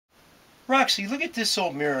Roxy, look at this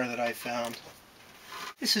old mirror that I found.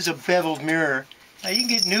 This is a beveled mirror. Now you can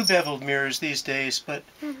get new beveled mirrors these days, but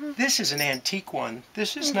this is an antique one.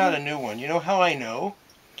 This is not a new one. You know how I know?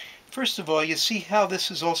 First of all, you see how this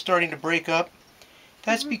is all starting to break up?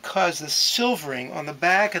 That's because the silvering on the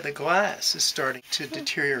back of the glass is starting to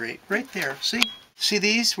deteriorate. Right there, see? See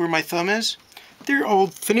these, where my thumb is? They're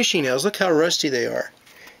old finishing nails. Look how rusty they are.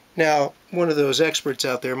 Now, one of those experts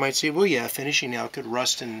out there might say, well, yeah, finishing nail could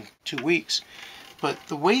rust in 2 weeks. But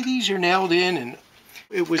the way these are nailed in, and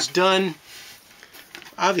it was done,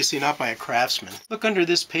 obviously not by a craftsman. Look under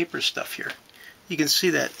this paper stuff here. You can see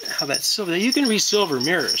that, how that's silver. You can re-silver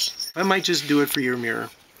mirrors. I might just do it for your mirror.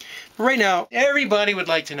 But right now, everybody would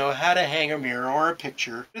like to know how to hang a mirror or a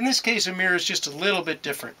picture. In this case, a mirror is just a little bit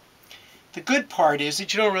different. The good part is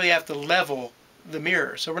that you don't really have to level the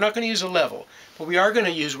mirror. So we're not going to use a level, but we are going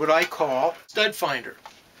to use what I call stud finder.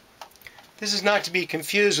 This is not to be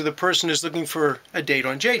confused with a person who's looking for a date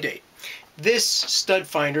on J-date. This stud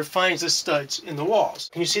finder finds the studs in the walls.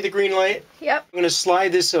 Can you see the green light? Yep. I'm going to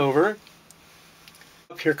slide this over.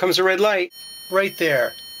 Here comes a red light. Right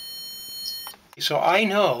there. So I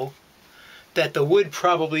know that the wood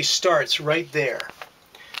probably starts right there.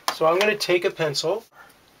 So I'm going to take a pencil.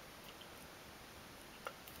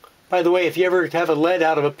 By the way, if you ever have a lead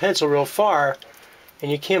out of a pencil real far and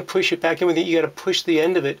you can't push it back in with it, you got to push the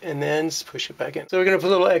end of it and then push it back in. So we're going to put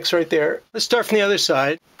a little X right there. Let's start from the other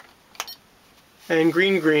side. And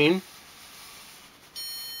green, green.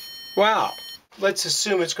 Wow. Let's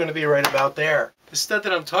assume it's going to be right about there. The stud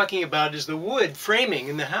that I'm talking about is the wood framing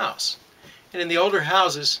in the house. And in the older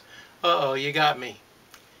houses, uh-oh, you got me.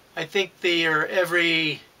 I think they are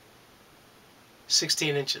every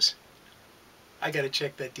 16 inches. I got to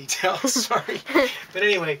check that detail, sorry. But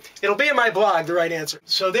anyway, it'll be in my blog, the right answer.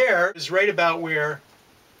 So there is right about where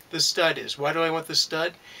the stud is. Why do I want the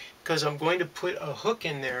stud? Because I'm going to put a hook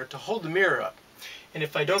in there to hold the mirror up. And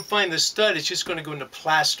if I don't find the stud, it's just going to go into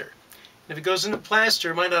plaster. And if it goes into plaster,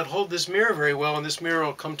 it might not hold this mirror very well, and this mirror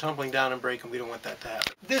will come tumbling down and break, and we don't want that to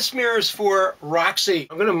happen. This mirror is for Roxy.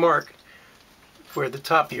 I'm going to mark where the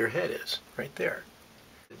top of your head is, right there.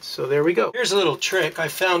 So there we go. Here's a little trick I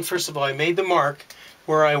found. First of all, I made the mark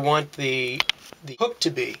where I want the hook to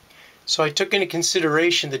be. So I took into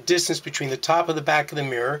consideration the distance between the top of the back of the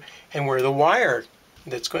mirror and where the wire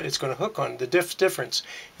it's going to hook on, the difference.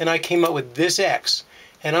 And I came up with this X.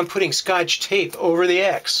 And I'm putting Scotch tape over the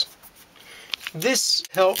X. This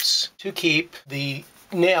helps to keep the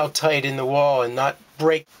nail tight in the wall and not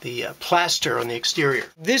break the plaster on the exterior.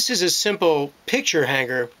 This is a simple picture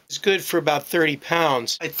hanger. It's good for about 30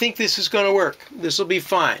 pounds. I think this is going to work. This will be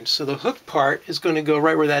fine. So the hook part is going to go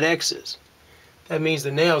right where that X is. That means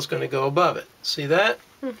the nail is going to go above it. See that?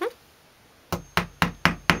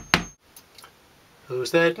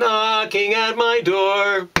 Who's that knocking at my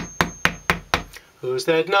door? Who's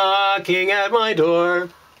that knocking at my door?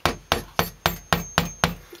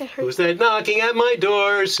 Who's that knocking at my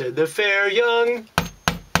door? Said the fair young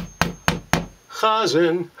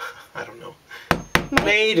Hazzan. I don't know.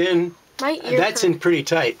 Maiden. That's in pretty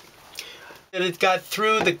tight. And it got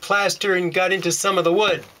through the plaster and got into some of the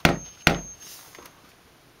wood.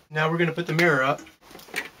 Now we're going to put the mirror up.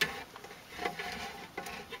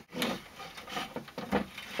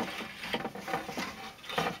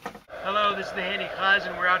 Hello, this is the Handy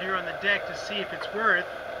Hazzan. We're out here on the deck to see if it's worth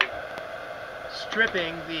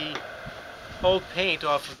stripping the old paint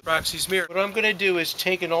off of Roxy's mirror. What I'm going to do is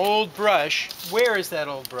take an old brush. Where is that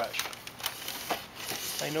old brush?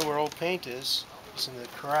 I know where old paint is. It's in the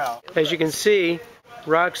corral. As you can see,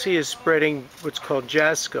 Roxy is spreading what's called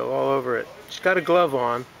Jasco all over it. She's got a glove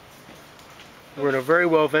on. We're in a very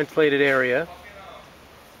well ventilated area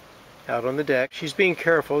out on the deck. She's being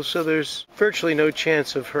careful, so there's virtually no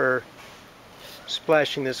chance of her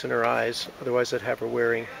splashing this in her eyes. Otherwise I'd have her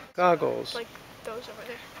wearing goggles. Like those over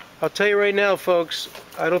there. I'll tell you right now, folks,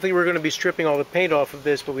 I don't think we're going to be stripping all the paint off of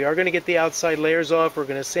this, but we are going to get the outside layers off. We're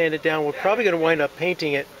going to sand it down. We're probably going to wind up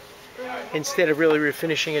painting it instead of really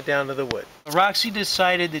refinishing it down to the wood. Roxy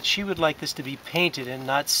decided that she would like this to be painted and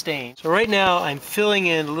not stained. So right now I'm filling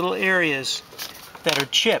in little areas that are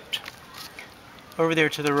chipped. Over there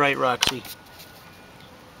to the right, Roxy.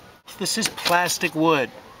 This is plastic wood.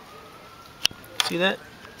 See that?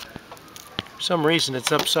 For some reason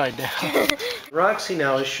it's upside down. Roxy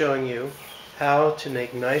now is showing you how to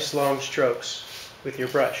make nice long strokes with your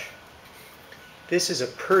brush. This is a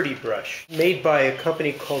Purdy brush, made by a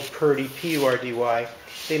company called Purdy, P-U-R-D-Y.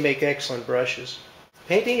 They make excellent brushes.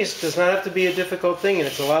 Painting does not have to be a difficult thing, and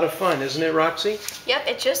it's a lot of fun, isn't it, Roxy? Yep,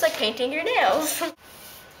 it's just like painting your nails.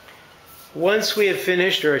 Once we have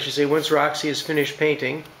finished, or I should say once Roxy has finished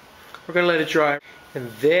painting, We're going to let it dry. And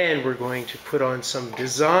then we're going to put on some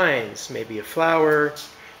designs. Maybe a flower.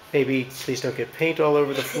 Maybe, please don't get paint all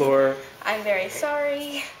over the floor. I'm very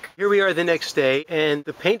sorry. Here we are the next day, and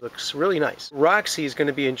the paint looks really nice. Roxy is going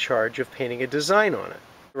to be in charge of painting a design on it.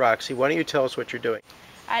 Roxy, why don't you tell us what you're doing?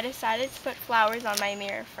 I decided to put flowers on my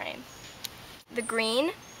mirror frame. The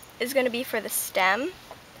green is going to be for the stem.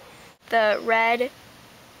 The red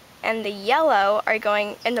and the yellow are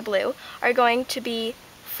going, and the blue are going to be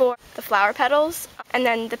for the flower petals. And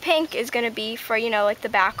then the pink is going to be for, you know, like the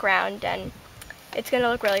background, and it's going to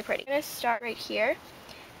look really pretty. I'm going to start right here.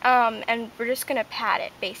 And we're just going to pat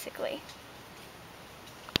it, basically,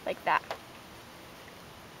 like that.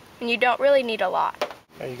 And you don't really need a lot.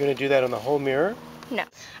 Are you going to do that on the whole mirror? No.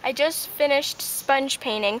 I just finished sponge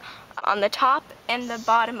painting on the top and the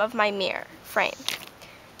bottom of my mirror frame.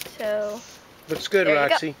 So, looks good,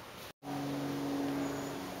 Roxy.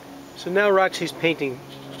 So now Roxy's painting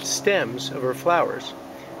stems of her flowers.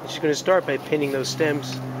 And she's going to start by painting those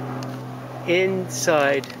stems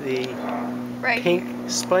inside the pink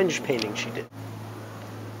sponge painting she did.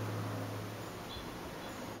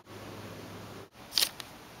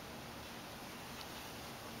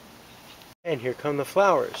 And here come the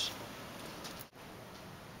flowers.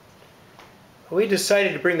 We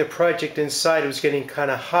decided to bring the project inside. It was getting kind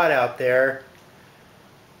of hot out there.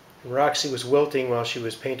 Roxy was wilting while she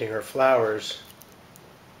was painting her flowers.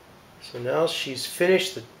 So now she's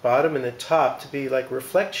finished the bottom and the top to be like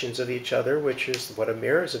reflections of each other, which is what a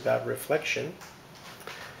mirror is about, reflection.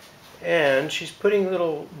 And she's putting a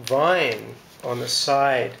little vine on the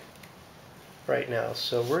side right now.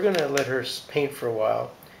 So we're going to let her paint for a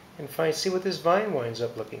while and see what this vine winds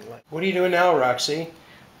up looking like. What are you doing now, Roxy?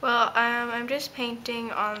 well, I'm just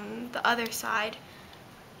painting on the other side.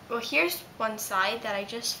 Well, here's one side that I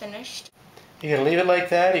just finished. You going to leave it like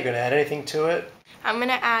that? Are you going to add anything to it? I'm going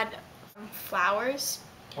to add flowers.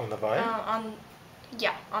 On the vine?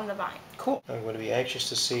 On the vine. Cool. I'm going to be anxious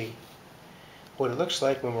to see what it looks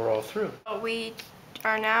like when we're all through. We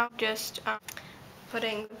are now just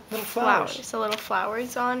putting Little flowers. the little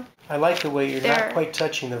flowers on. I like the way you're not quite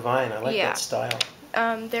touching the vine. I like Yeah. that style.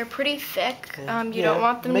 They're pretty thick. You Yeah, don't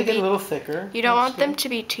want them make to be it a little thicker. You don't That's want them good. to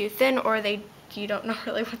be too thin, or you don't know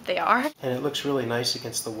really what they are. And it looks really nice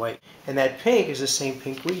against the white. And that pink is the same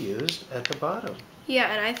pink we used at the bottom. Yeah,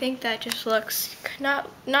 and I think that just looks not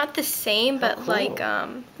the same, How but cool. like Look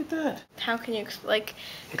at that. how can you like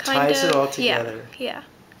It kind ties of it all together. Yeah.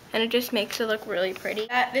 And it just makes it look really pretty.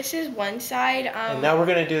 This is one side. And now we're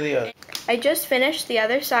going to do the other. I just finished the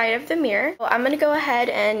other side of the mirror. Well, I'm going to go ahead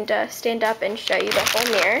and stand up and show you the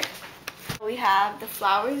whole mirror. We have the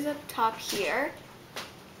flowers up top here.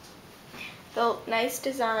 The nice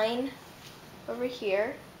design over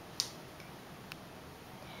here.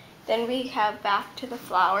 Then we have back to the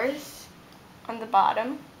flowers on the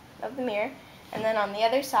bottom of the mirror. And then on the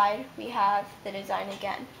other side, we have the design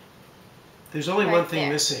again. There's only Right one thing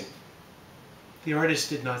there. missing. The artist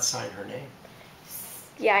did not sign her name.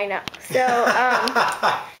 Yeah, I know.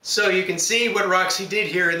 So, So you can see what Roxy did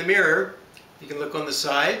here in the mirror. You can look on the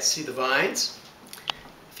sides, see the vines.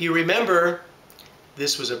 If you remember,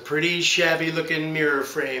 this was a pretty shabby looking mirror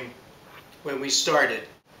frame when we started.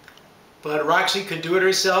 But Roxy could do it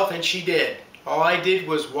herself, and she did. All I did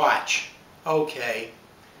was watch. Okay.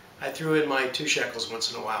 I threw in my 2 shekels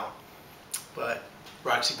once in a while. But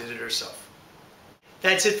Roxy did it herself.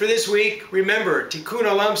 That's it for this week. Remember, Tikkun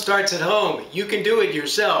Olam starts at home. You can do it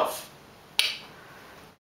yourself.